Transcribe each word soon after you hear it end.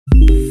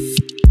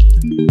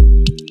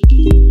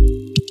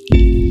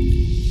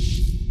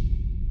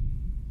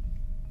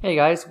Hey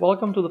guys,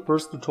 welcome to the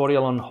first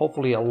tutorial and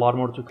hopefully a lot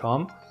more to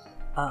come.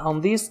 On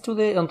today's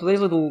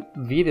little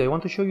video, I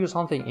want to show you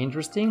something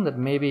interesting that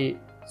maybe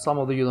some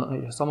of you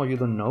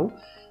don't know.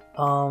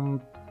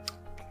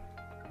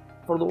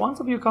 For the ones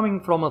of you coming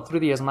from a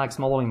 3ds Max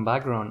modeling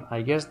background,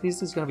 I guess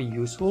this is going to be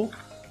useful.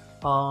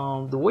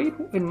 The way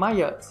in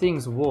Maya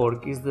things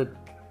work is that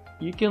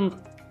you can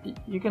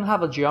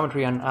have a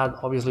geometry and add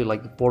obviously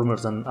like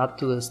deformers and add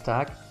to the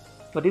stack.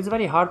 But it's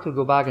very hard to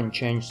go back and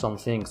change some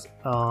things.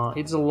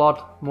 It's a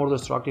lot more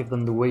destructive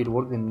than the way it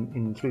worked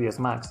in 3ds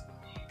Max.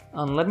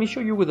 And let me show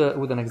you with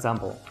an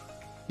example.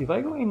 If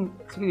I go in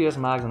 3ds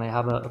Max and I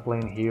have a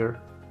plane here,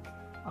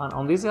 and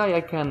on this guy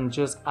I can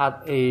just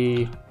add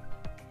a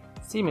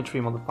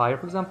symmetry modifier,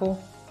 for example.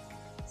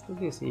 Let's do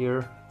this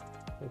here,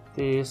 like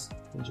this,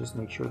 and just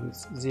make sure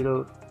it's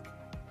 0.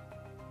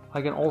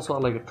 I can also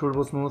add like a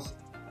turbo smooth,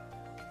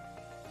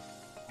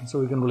 so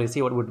we can really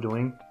see what we're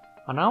doing.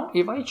 And now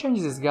if I change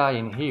this guy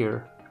in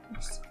here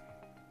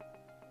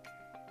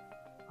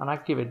and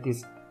activate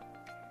this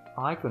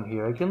icon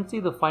here, I can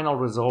see the final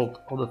result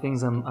of the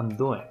things I'm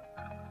doing.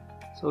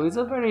 So it's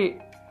a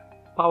very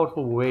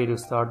powerful way to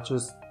start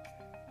just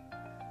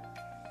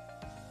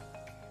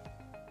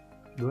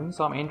doing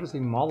some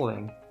interesting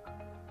modeling.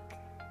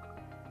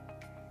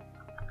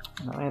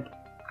 Alright,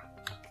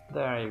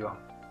 there you go.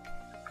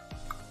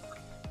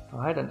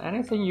 Alright, and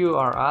anything you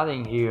are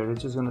adding here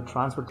is just going to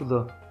transfer to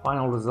the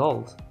final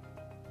result.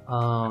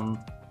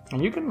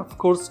 And you can of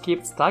course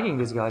keep stacking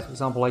these guys. For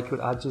example, I could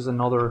add just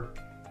another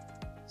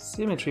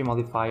symmetry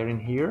modifier in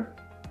here.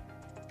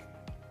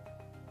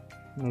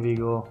 Maybe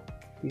go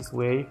this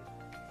way.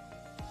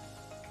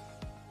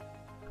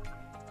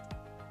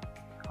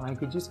 I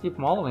could just keep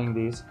modeling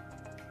these.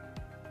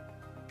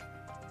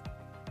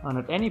 And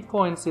at any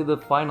point see the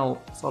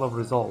final sort of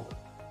result.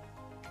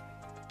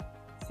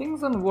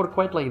 Things don't work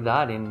quite like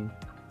that in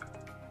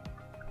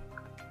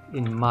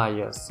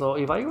Maya. So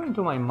if I go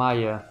into my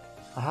Maya,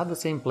 I have the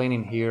same plane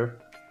in here,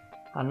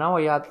 and now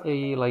I add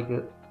a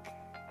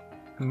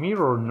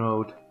mirror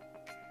node,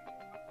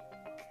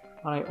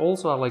 and I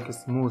also add like a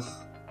smooth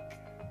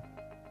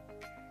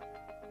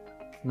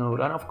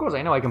node. And of course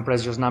I know I can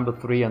press just number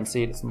 3 and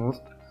see it smooth,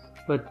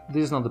 but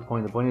this is not the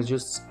point. The point is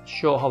just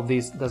show how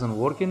this doesn't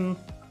work in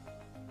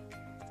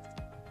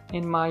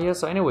Maya.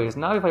 So anyways,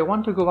 now if I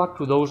want to go back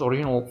to those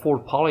original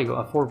 2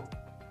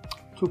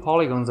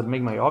 polygons that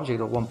make my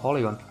object of 1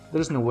 polygon,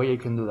 there's no way I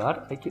can do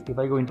that. If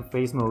I go into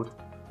face mode,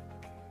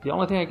 the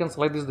only thing I can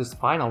select is this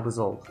final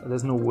result.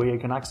 There's no way I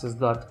can access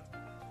that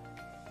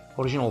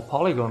original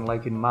polygon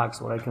like in Max,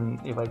 where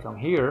if I come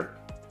here,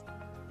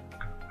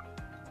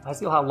 I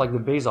still have like the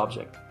base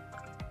object.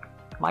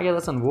 Maya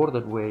doesn't work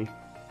that way,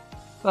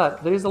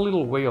 but there is a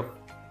little way of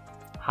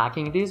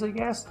hacking this, I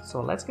guess.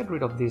 So let's get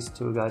rid of these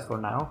 2 guys for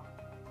now.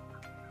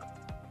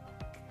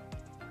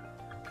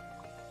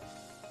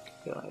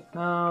 Right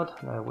now,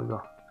 there we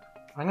go.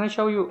 I'm gonna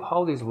show you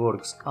how this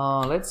works.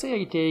 Let's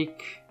say I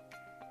take,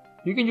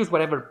 you can use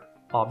whatever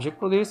object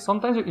for this.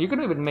 Sometimes you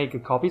can even make a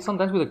copy.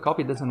 Sometimes with a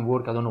copy it doesn't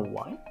work, I don't know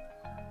why.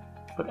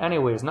 But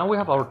anyways, now we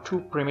have our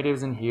 2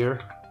 primitives in here.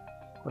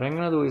 What I'm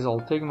gonna do is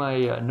I'll take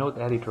my node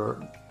editor.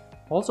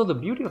 Also, the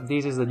beauty of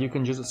this is that you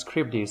can just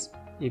script this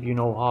if you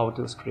know how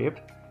to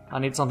script,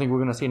 and it's something we're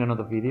gonna see in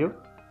another video.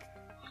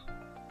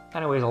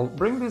 Anyways, I'll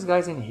bring these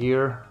guys in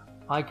here.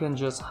 I can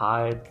just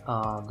hide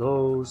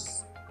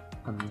those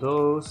and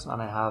those, and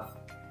I have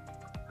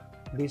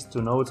these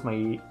 2 nodes,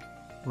 my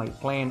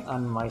plane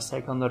and my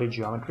secondary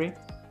geometry.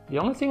 The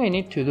only thing I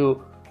need to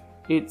do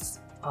is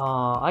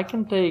I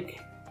can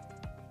take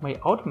my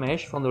out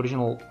mesh from the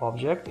original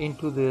object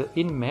into the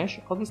in mesh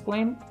of this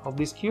plane, of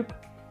this cube,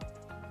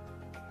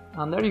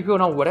 and there you go.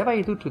 Now whatever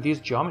I do to this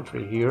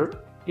geometry here,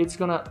 it's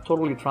gonna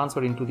totally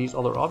transfer into this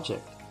other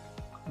object.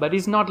 But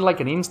it's not like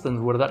an instance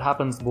where that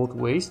happens both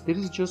ways. This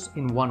is just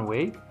in one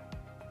way.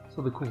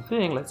 So the cool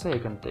thing, let's say I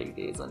can take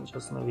this and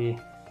just maybe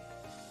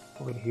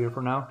move it here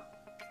for now.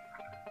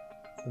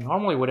 So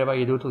normally whatever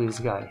you do to this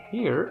guy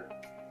here,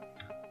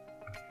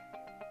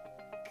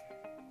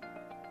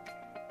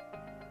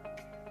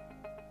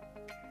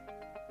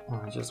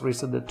 I just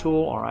reset the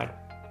tool. Alright,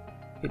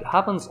 it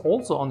happens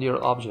also on the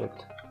other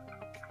object,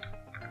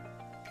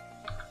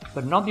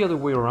 but not the other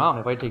way around.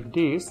 If I take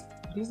this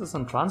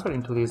doesn't transfer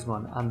into this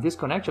one, and this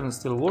connection is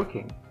still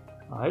working,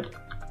 right?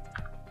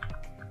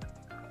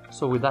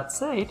 So with that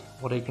said,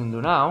 what I can do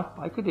now,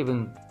 I could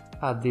even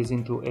add this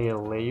into a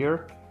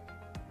layer,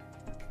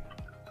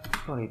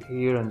 put it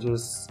here and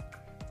just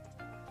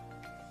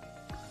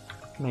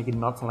make it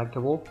not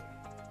selectable.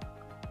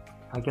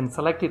 I can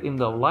select it in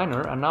the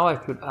outliner, and now I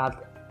could add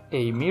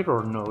a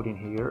mirror node in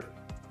here.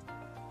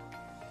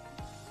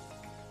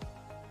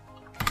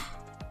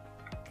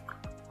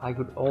 I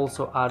could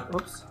also add,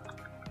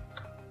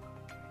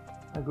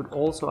 I could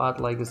also add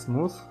like a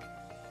smooth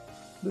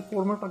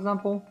deformer, for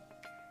example.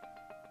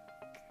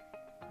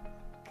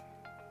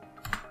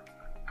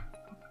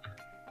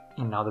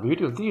 And now the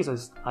beauty of this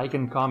is I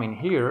can come in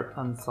here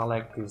and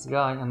select this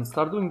guy and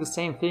start doing the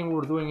same thing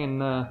we're doing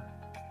in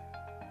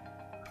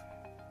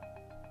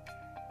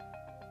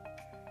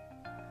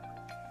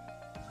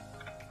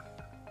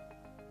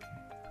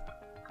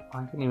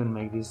I can even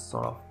make this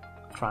sort of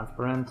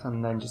transparent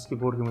and then just keep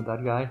working with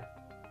that guy.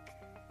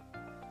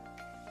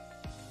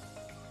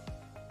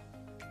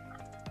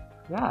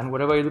 Yeah, and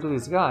whatever I do to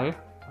this guy,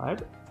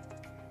 right,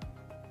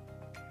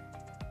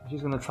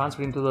 just gonna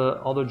transfer into the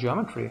other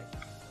geometry.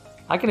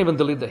 I can even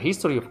delete the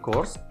history, of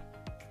course,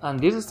 and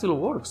this still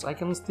works. I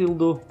can still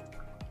do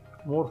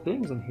more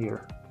things in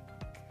here.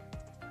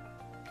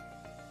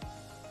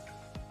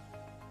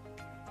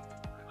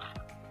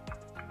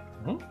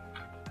 Okay.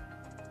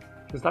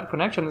 Because that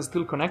connection is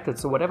still connected,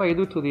 so whatever I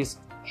do to this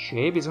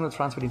shape is gonna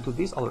transfer into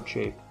this other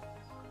shape.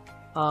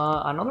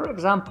 Another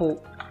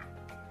example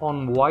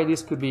on why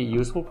this could be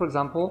useful, for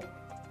example,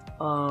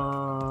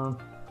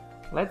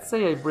 let's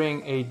say I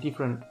bring a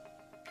different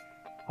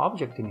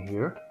object in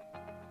here.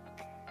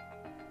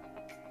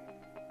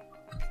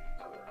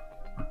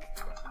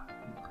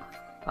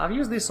 I've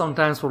used this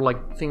sometimes for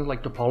like things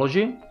like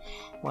topology.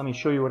 Let me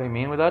show you what I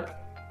mean with that.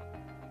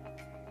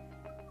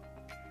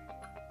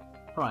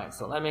 Right,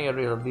 so let me get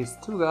rid of these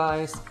two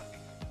guys.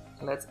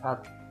 Let's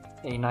add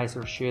a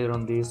nicer shader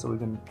on this so we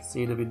can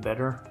see it a bit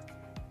better.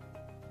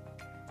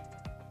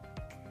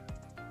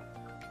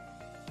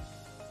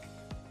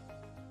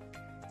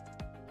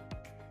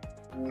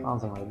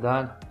 Something like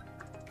that.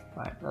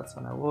 Right, that's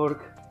gonna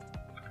work.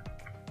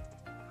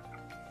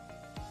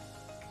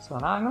 So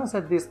now I'm gonna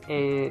set this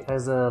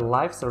as a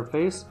live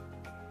surface.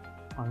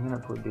 I'm gonna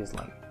put this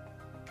like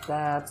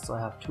that, so I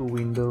have two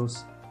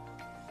windows.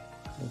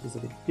 Make this a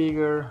bit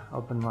bigger,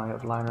 open my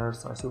outliner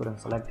so I see what I'm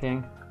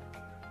selecting.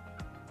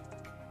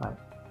 Right.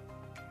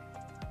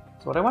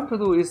 So what I want to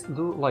do is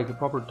do like a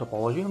proper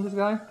topology on this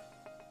guy.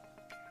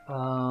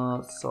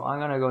 So I'm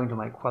gonna go into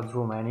my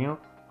quadro menu.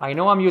 I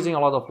know I'm using a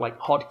lot of like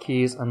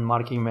hotkeys and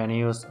marking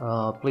menus.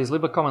 Please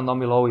leave a comment down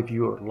below if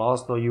you're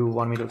lost or you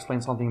want me to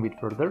explain something a bit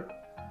further.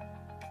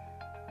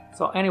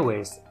 So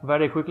anyways,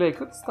 very quickly I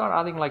could start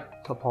adding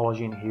like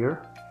topology in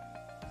here.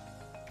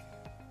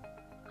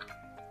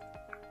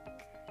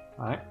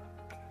 Right.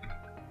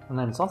 And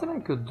then something I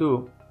could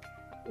do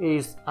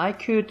is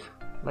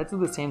let's do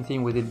the same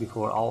thing we did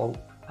before. I'll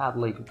add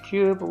like a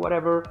cube or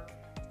whatever,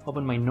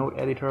 open my node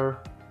editor.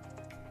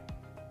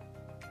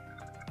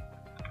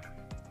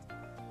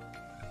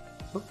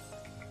 Oops.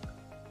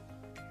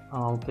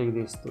 I'll take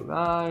these two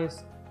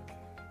guys.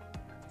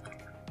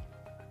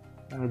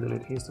 Let me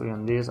delete history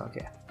on this,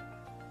 okay.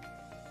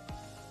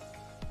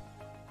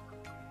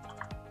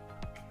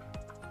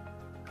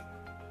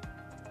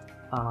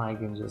 And I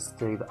can just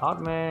take the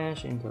out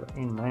mesh into the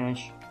in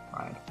mesh,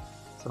 right?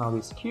 So now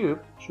this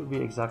cube should be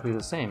exactly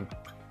the same.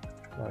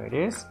 There it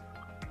is.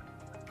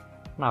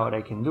 Now what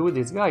I can do with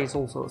this guy is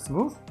also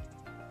smooth.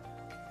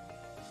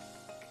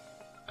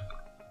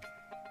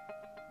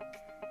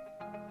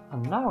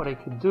 And now what I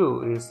could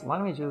do is,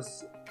 let me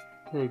just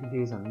take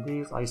this and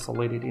this,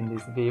 isolate it in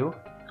this view,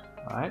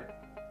 right?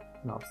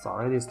 No,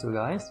 sorry, these two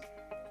guys.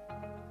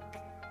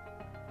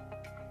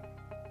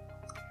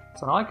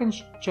 So now I can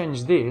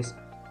change this.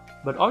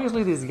 But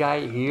obviously this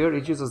guy here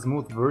is just a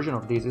smooth version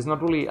of this. It's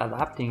not really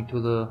adapting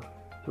to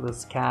the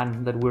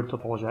scan that we're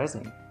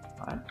topologizing,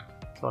 right?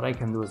 So what I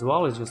can do as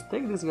well is just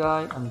take this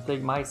guy and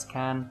take my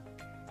scan,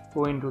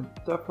 go into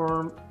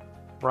deform,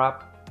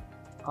 wrap,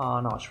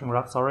 no, shrink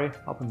wrap, sorry,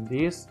 open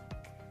this,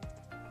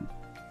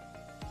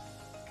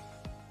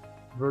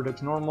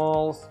 vertex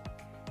normals,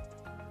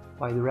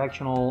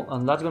 bidirectional,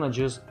 and that's gonna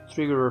just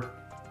trigger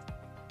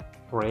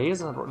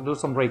rays and do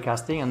some ray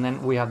casting, and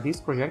then we have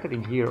this projected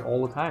in here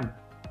all the time.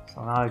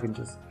 So now I can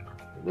just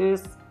do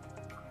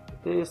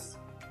this,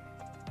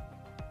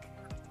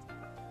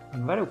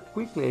 and very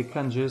quickly I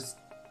can just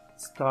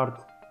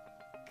start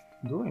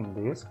doing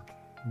this.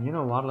 And you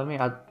know what, let me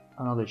add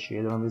another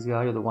shader on this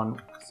guy, the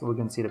one so we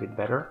can see it a bit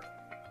better.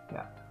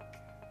 Yeah.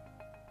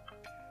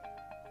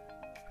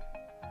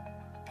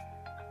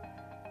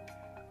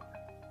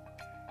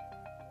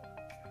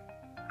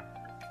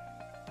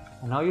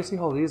 And now you see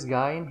how this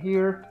guy in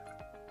here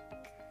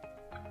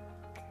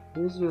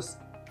is just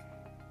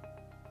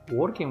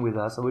working with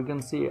us, so we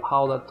can see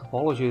how that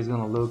topology is going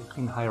to look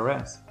in high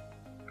res.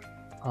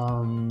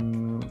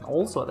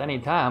 Also at any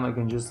time I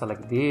can just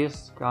select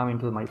this, come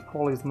into my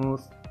poly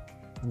smooth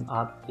and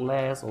add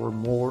less or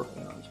more,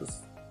 you know,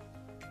 just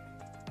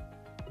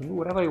do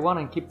whatever I want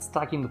and keep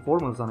stacking the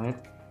formulas on it.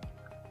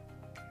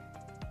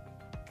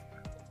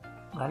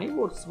 And it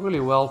works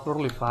really well,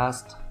 fairly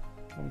fast.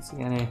 Don't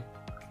see any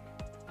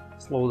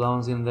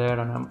slowdowns in there,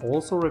 and I'm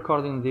also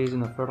recording this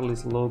in a fairly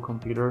slow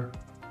computer.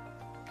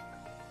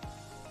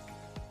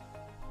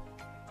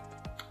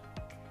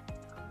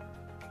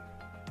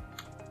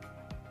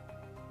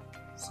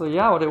 So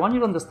yeah, what I want you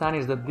to understand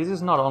is that this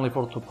is not only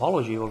for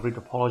topology or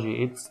retopology,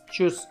 it's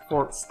just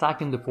for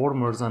stacking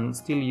deformers and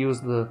still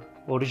use the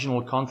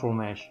original control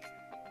mesh,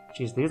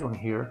 which is this one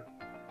here.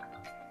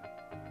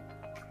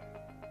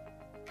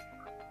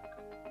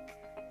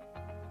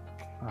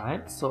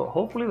 Alright, so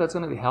hopefully that's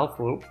going to be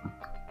helpful.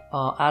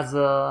 As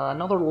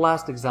another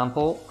last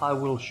example, I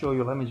will show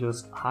you, let me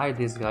just hide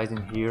these guys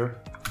in here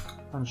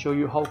and show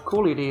you how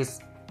cool it is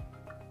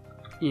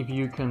if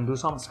you can do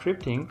some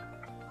scripting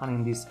And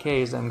in this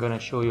case, I'm gonna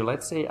show you,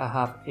 let's say I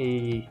have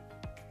a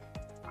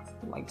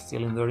like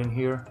cylinder in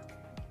here.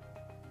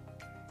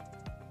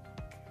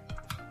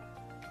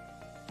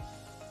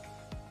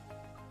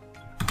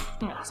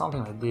 Yeah,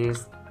 something like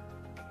this.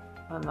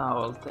 And now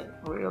I'll take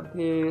rid of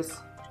this.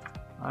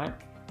 Alright.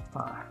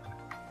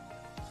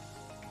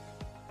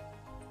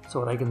 So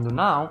what I can do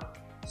now,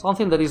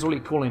 something that is really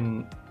cool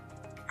in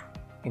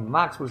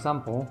Max, for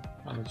example,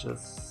 let me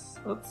just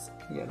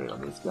get rid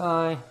of this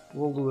guy.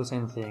 We'll do the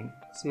same thing.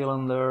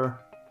 Cylinder.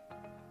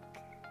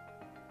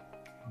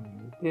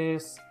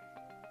 This.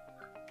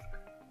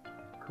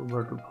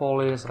 Convert to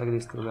poly, select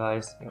these two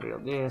guys, get rid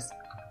of this.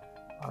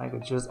 And I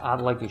could just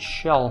add like a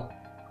shell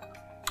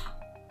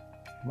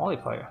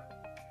modifier.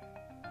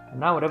 And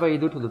now whatever you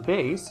do to the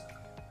base,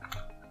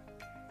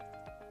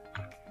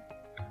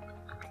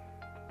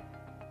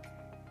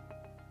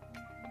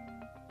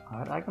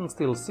 I can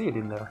still see it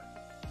in there.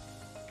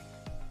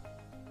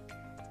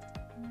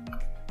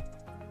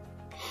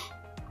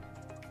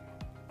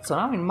 So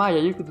now in Maya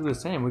you could do the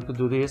same, we could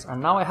do this, and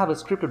now I have a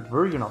scripted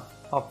version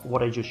of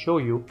what I just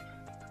showed you,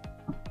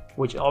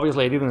 which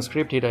obviously I didn't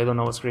script it, I don't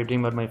know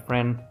scripting, but my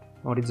friend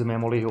Maurizio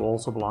Memoli, who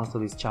also belongs to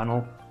this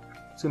channel,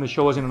 is going to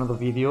show us in another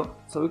video.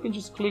 So we can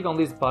just click on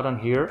this button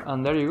here,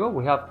 and there you go,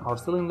 we have our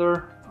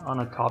cylinder on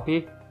a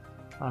copy,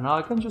 and now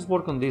I can just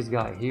work on this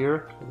guy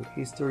here, with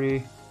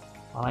history,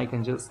 and I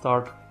can just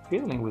start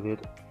fiddling with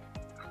it,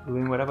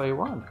 doing whatever I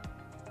want.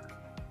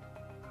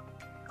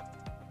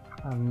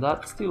 And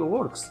that still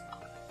works.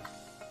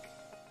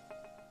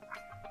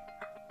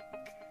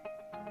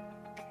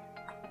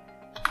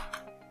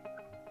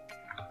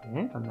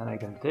 Okay, and then I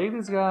can take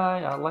this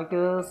guy, I like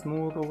it,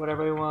 smooth or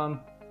whatever I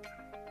want.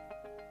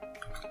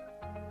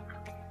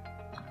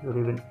 Could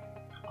even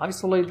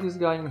isolate this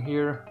guy in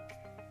here.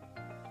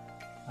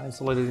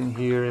 Isolate it in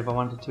here if I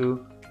wanted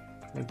to,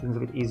 make things a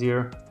bit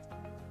easier.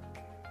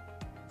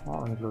 Oh,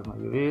 let me close my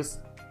UVs.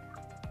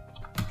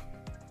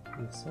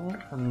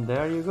 And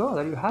there you go,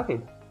 there you have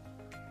it.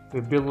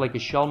 We built like a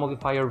shell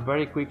modifier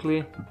very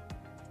quickly.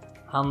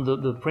 And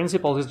the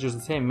principle is just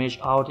the same, mesh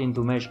out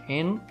into mesh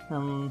in.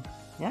 And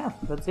yeah,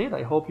 that's it.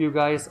 I hope you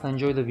guys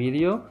enjoyed the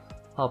video.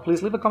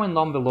 Please leave a comment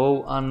down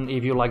below, and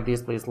if you like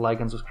this, please like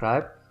and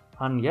subscribe.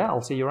 And yeah,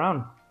 I'll see you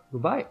around.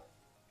 Goodbye.